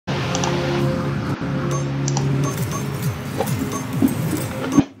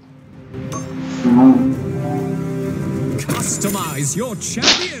Customize your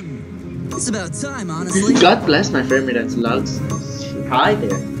champion. It's about time, honestly. God bless my friend with that slugs. Hi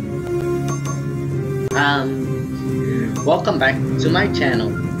there. Welcome back to my channel.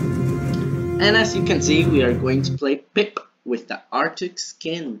 And as you can see, we are going to play Pip with the Arctic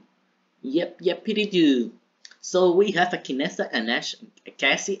skin. Yep, pretty good. So we have a Kinessa, a Nash, a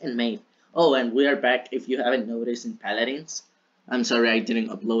Cassie, and Maeve. Oh, and we are back, if you haven't noticed, in Paladins. I'm sorry I didn't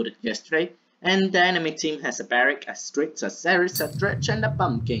upload it yesterday. And the enemy team has a Barrack, a Strix, a Ceres, a Dredge, and a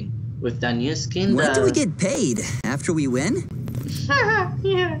Pumpkin. With the new skin. When do we get paid? After we win?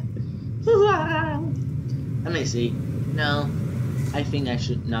 Yeah. Let me see. No, I think I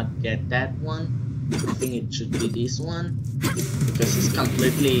should not get that one. I think it should be this one. Because it's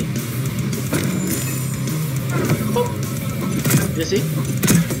completely... Oh. You see?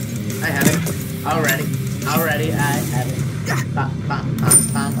 I have it. Already I have it.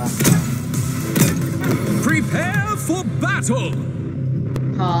 Prepare for battle!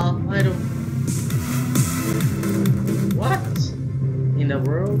 I don't... What? In the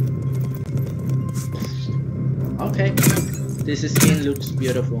world? Okay. This skin looks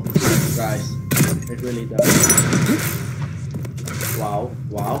beautiful, guys. It really does. Wow.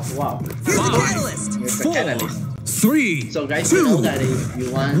 Here's the catalyst! Here's the 4, catalyst. 3, So guys, 2, you know that if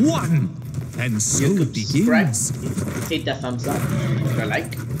you want... 1. And so you it could subscribe, begins. hit the thumbs up, the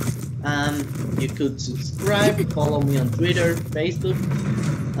like. You could subscribe, follow me on Twitter, Facebook.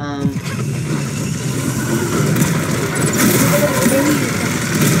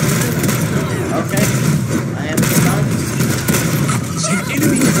 Okay, I am done. An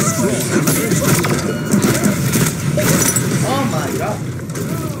enemy destroyed. Oh my god.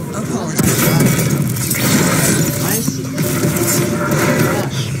 Apologies. I see.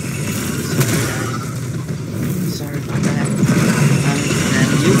 Gosh. Sorry about that. And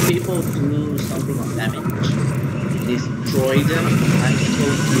you people do something of damage. Destroy them. I'm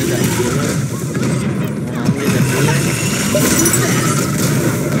supposed to be the healer. And I'm with the healer.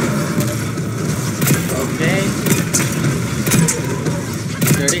 Okay.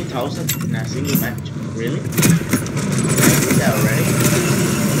 30,000 in a single match. Really? I did that already.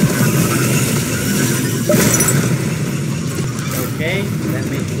 Okay, let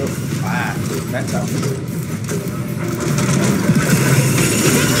me go. Ah, that's up.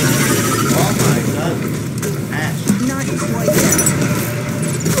 Oh my god. Ash. Not quite yet.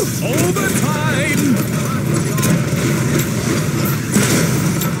 Overtime!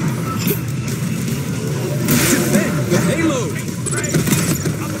 Defend the payload!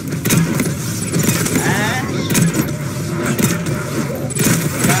 Ash.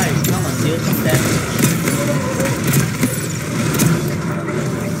 Guys, come on, deal some damage.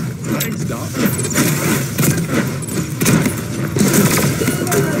 Thanks, Doc.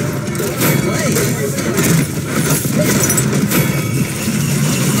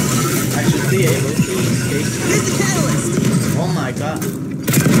 I should be able to escape. Here's the catalyst! Oh my god.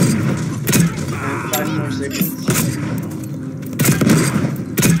 I have 5 more seconds.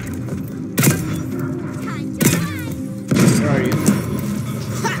 Where are you?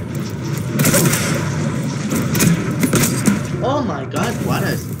 Oh my god, what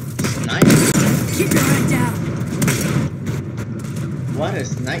a snipe. Keep your head down. What a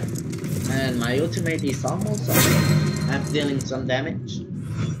snipe. And my ultimate is almost up. I'm dealing some damage.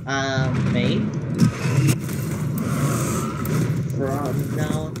 Main. From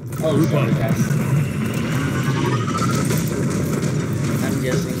now. Oh, sorry guys. I'm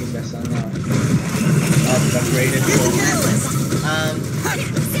just thinking the son of the greatest Here's the one. catalyst!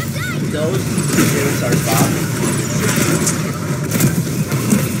 Those heroes are bad.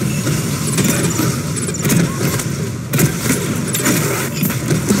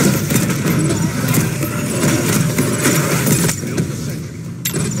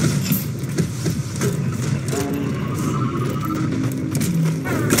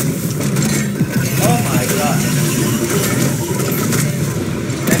 Oh my god.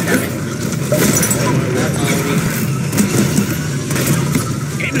 That damage.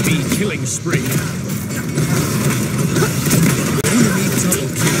 Enemy killing spree. Enemy double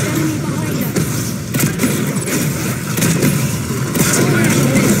kill.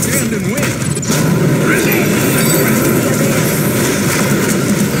 Stand and win.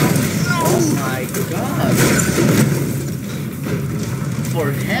 Oh my god. For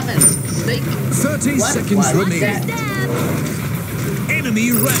heaven's sake. 30 What seconds was remaining. that?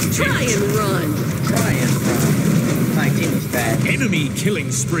 Enemy rampage. Try and run! Try and run. My team is bad. Enemy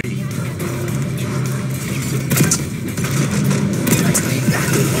killing spree.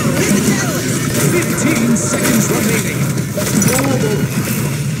 15 seconds remaining.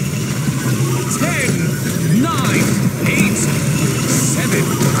 10, 8, 7,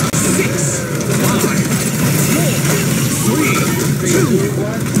 6, 5, 4, 3, 2,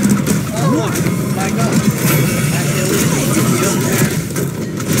 1. My God.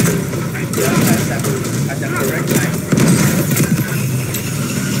 I just at the correct time.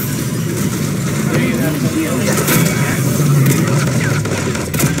 There you have some healing.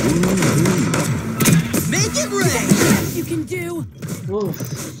 Make it rain! You can do! Oof.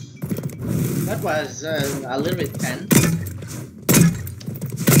 That was a little bit tense.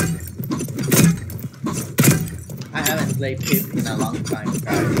 I haven't played Pip in a long time,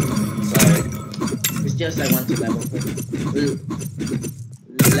 guys. Sorry. It's just I want to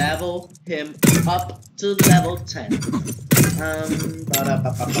level him up to level 10.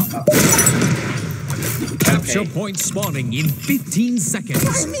 Capture point spawning in 15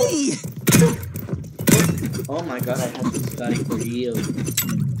 seconds. Me! Oh my God, I have to study for you.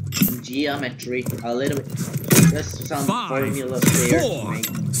 Geometry a little bit. Just some 5, formulas there 4, to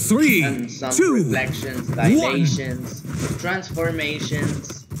 3, and some 2, reflections, dilations,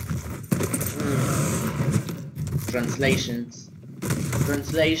 transformations, translations,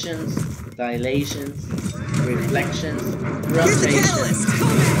 dilations, reflections, rotations.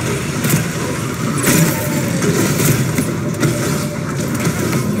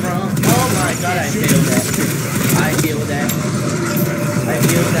 Oh my God, I feel that. I feel that. I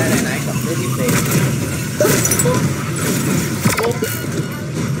feel that and I completely failed.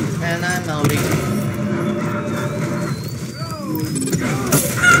 And I'm outing.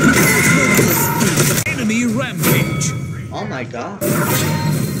 Enemy rampage. Oh my God.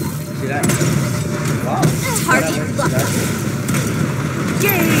 See that? Wow. Target locked.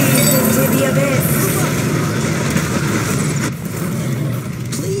 Gaze into the abyss.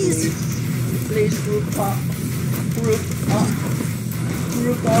 Please group up. Group up.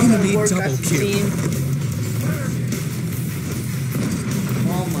 Group up and Enemy work double as a kill. team.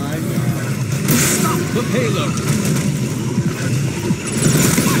 Oh my God. Stop the payload.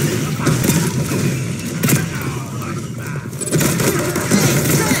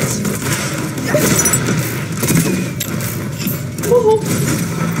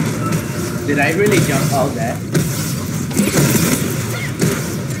 Did I really jump out there?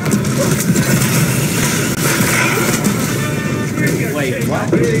 Wait, what?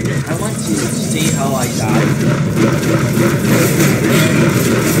 I want to see how I die.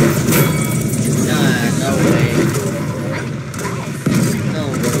 Nah, no way. No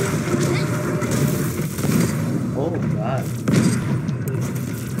way. Oh God.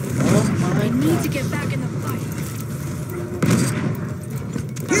 Oh my I need God. to get back in the fight.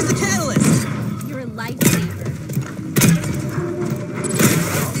 Here's the catalyst! You're a lifesaver.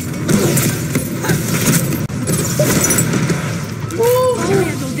 I'll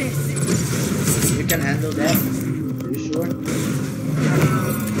handle this. You can handle that? You sure?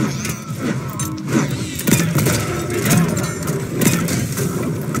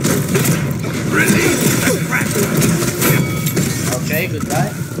 Okay,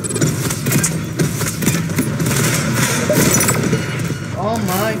 goodbye. Oh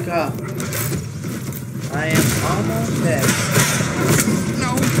my God. I am almost dead. No.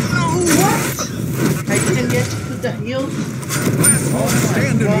 What? I didn't get to the hill? Oh my Stand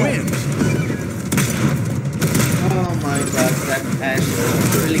and God. win. Oh my God, that Ash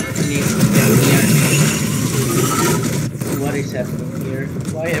really needs to get here. What is happening here?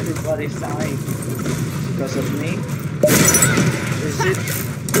 Why everybody's dying? Because of me? Is it?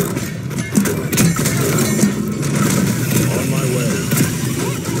 On my way.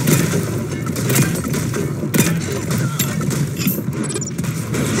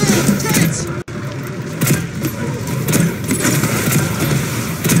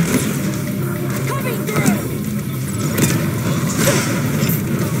 Coming through!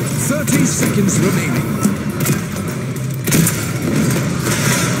 30 seconds remaining.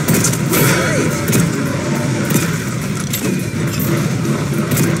 Great!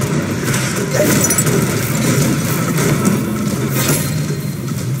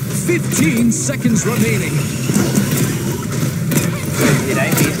 15 seconds remaining. Did I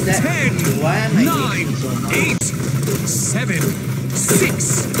miss that? 10, Why am I 9, missing so much? 8, 7,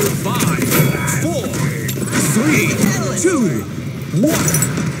 6, 5, 4, 3, 2,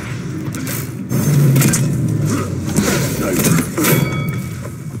 1.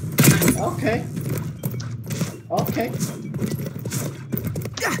 Okay. Okay.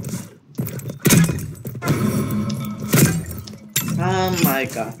 Oh my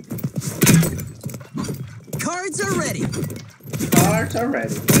God. Cards are ready. Cards are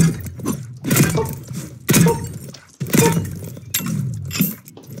ready.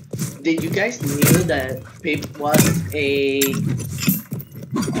 Did you guys knew that Pip was a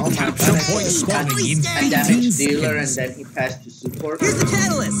Capture point spawning in a damage 15 dealer, and seconds. then he passed to support? Here's the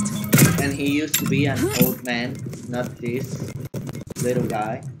catalyst. And he used to be an old man, not this little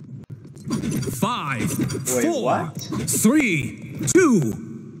guy. 5, Wait, 4, what? 3, 2,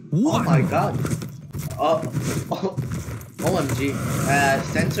 1. Oh my god. OMG.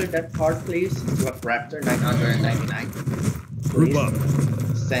 Censor that part, please. Swap Raptor 999. Group up.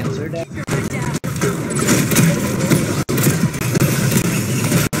 Censor that.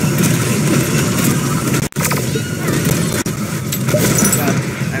 God,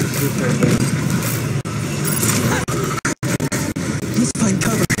 I'm super good. Please find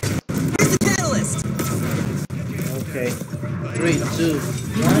cover. Here's the catalyst. Okay. 3, 2,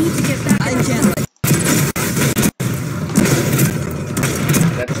 1. I'm catalyst.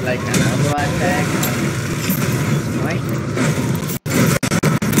 That's like an auto attack. Right?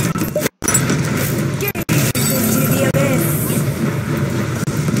 To the abyss.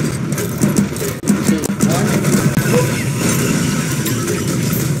 2, 1.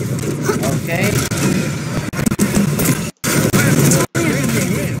 Okay.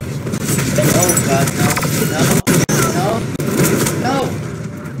 Oh god, no. No. No. No.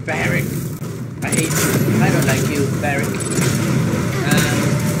 Barrick. I hate you. I don't like you, Barrick.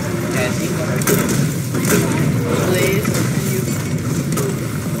 Cassie, what are you doing? Please. You.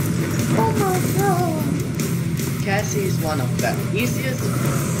 Oh my god. Cassie is one of the easiest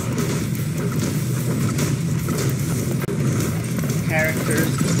characters,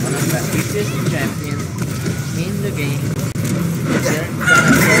 one of the easiest champions in the game. They're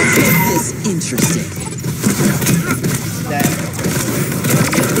gonna go This interesting. that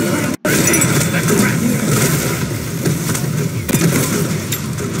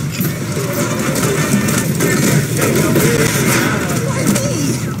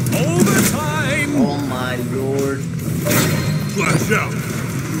Overtime! oh my lord. Flash out!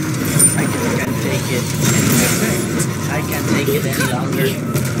 I just can't take it anymore. I can't take it any longer.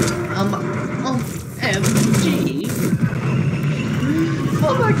 MG.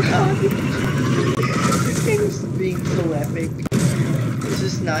 Oh my god. This game is being so epic. It's a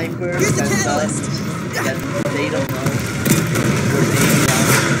sniper Here's the that catalyst. that they don't know where they belong.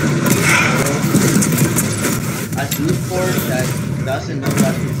 A support that doesn't know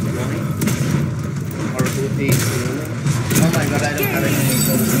what he's doing or who he's doing. Oh my god, I don't have any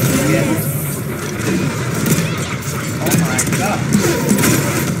info yet. Oh my god.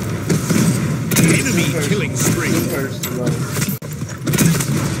 Enemy killing spree. Super slow.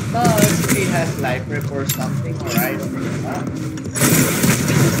 But he has life rip or something, or I don't know.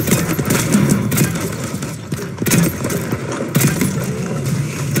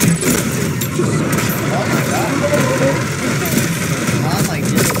 Oh my god. Mom, I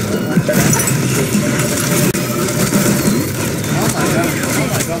did so much damage. Oh my god. Oh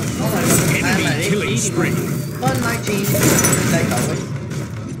my god. Oh my god. I'm Enemy at killing 80 spree. on my team. Like always.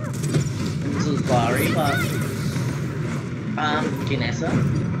 I'm so sorry, but Kinessa.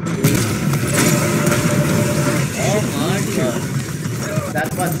 Oh my god.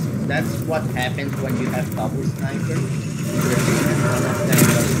 That's what happens when you have double sniper. You're one of them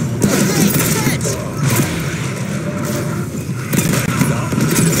doesn't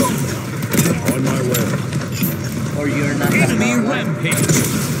On my way. know. Or you're not the Enemy front line.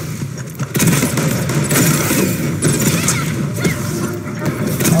 rampage.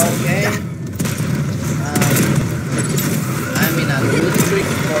 Okay. I'm in a good streak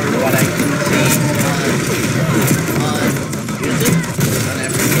for what I can see on YouTube. On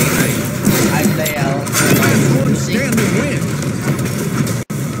every game I play out Stand and win.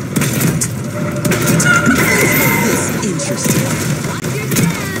 This interesting.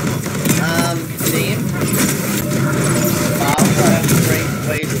 team. Wow, what a great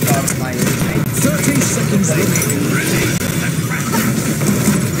way to start my teammate. 30 seconds remaining.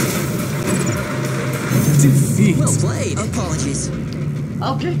 Defeat. Well played. Apologies.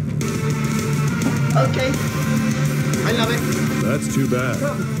 Okay. Okay. I love it. That's too bad.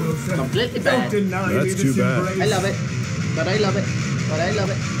 Completely bad. That's too bad. I love it. But I love it. But I love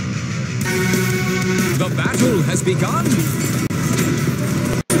it. The battle has begun.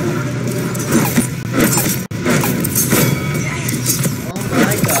 Oh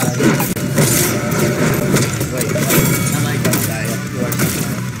my god. Wait, am I gonna die of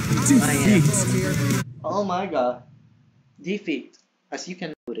course? I am. Defeat. Oh my god. Defeat. As you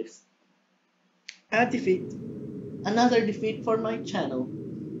can notice. A defeat. Another defeat for my channel.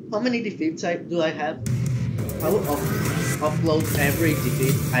 How many defeats do I have? I will upload every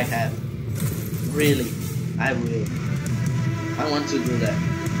defeat I have. Really. I will. I want to do that.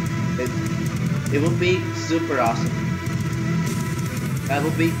 It would be super awesome. That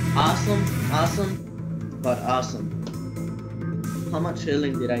would be awesome, but awesome. How much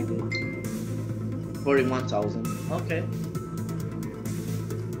healing did I do? 41,000. Okay.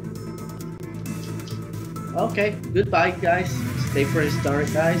 Okay, goodbye guys. Stay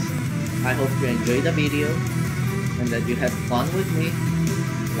prehistoric guys. I hope you enjoyed the video and that you had fun with me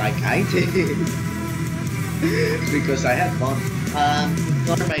like I did. Because I had fun.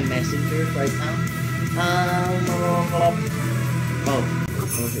 Ignore my messengers right now.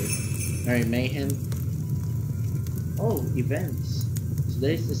 Okay. Alright, Mayhem. Oh, events.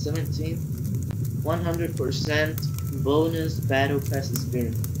 Today's the 17th. 100% bonus battle pass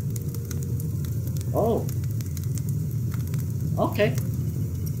experience. Oh. Okay.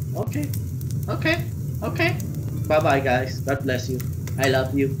 Bye bye guys. God bless you. I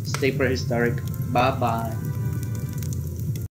love you. Stay prehistoric. Bye bye.